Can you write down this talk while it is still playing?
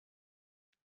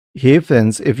Hey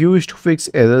friends, if you wish to fix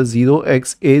error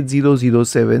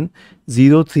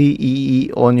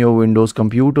 0x800703ee on your Windows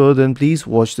computer, then please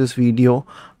watch this video.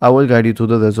 I will guide you through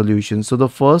the resolution. So the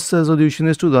first resolution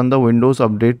is to run the Windows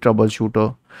Update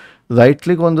Troubleshooter. Right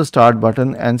click on the Start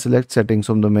button and select Settings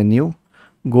from the menu.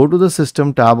 Go to the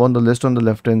System tab on the list on the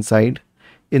left hand side.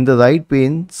 In the right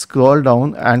pane, scroll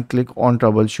down and click on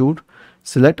Troubleshoot.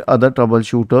 Select Other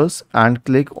Troubleshooters and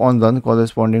click on Run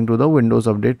corresponding to the Windows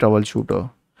Update Troubleshooter.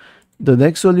 The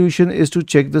next solution is to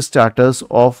check the status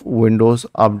of Windows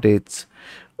updates.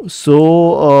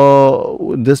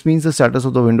 So this means the status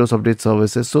of the Windows Update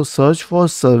services. So search for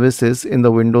services in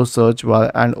the Windows search bar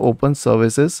and open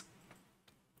services.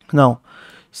 Now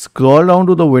scroll down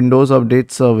to the Windows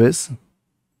Update service.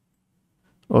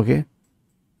 Okay.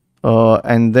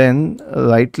 And then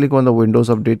right click on the Windows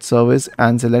Update service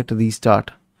and select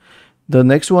restart. The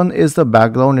next one is the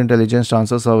background intelligence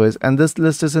transfer service, and this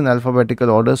list is in alphabetical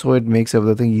order, so it makes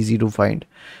everything easy to find.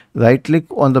 Right click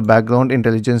on the background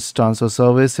intelligence transfer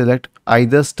service, select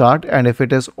either start, and if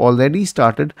it has already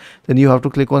started, then you have to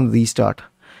click on restart.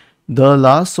 The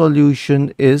last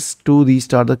solution is to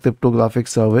restart the cryptographic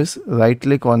service. Right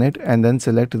click on it and then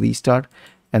select restart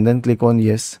and then click on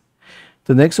yes.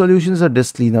 The next solution is a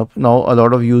disk cleanup. Now a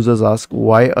lot of users ask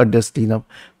why a disk cleanup?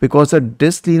 Because a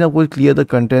disk cleanup will clear the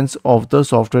contents of the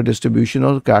software distribution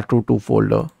or cat2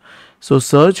 folder. So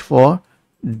search for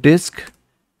disk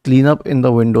cleanup in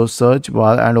the Windows search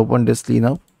bar and open disk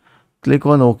cleanup. Click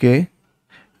on OK.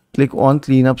 Click on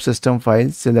cleanup system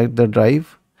files, select the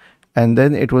drive, and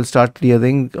then it will start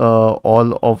clearing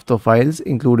all of the files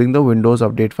including the Windows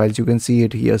update files. You can see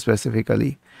it here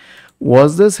specifically.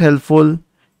 Was this helpful?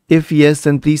 If yes,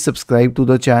 then please subscribe to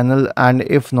the channel, and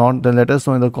if not, then let us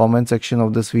know in the comment section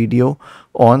of this video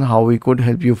on how we could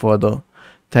help you further.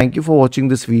 Thank you for watching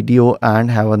this video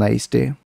and have a nice day.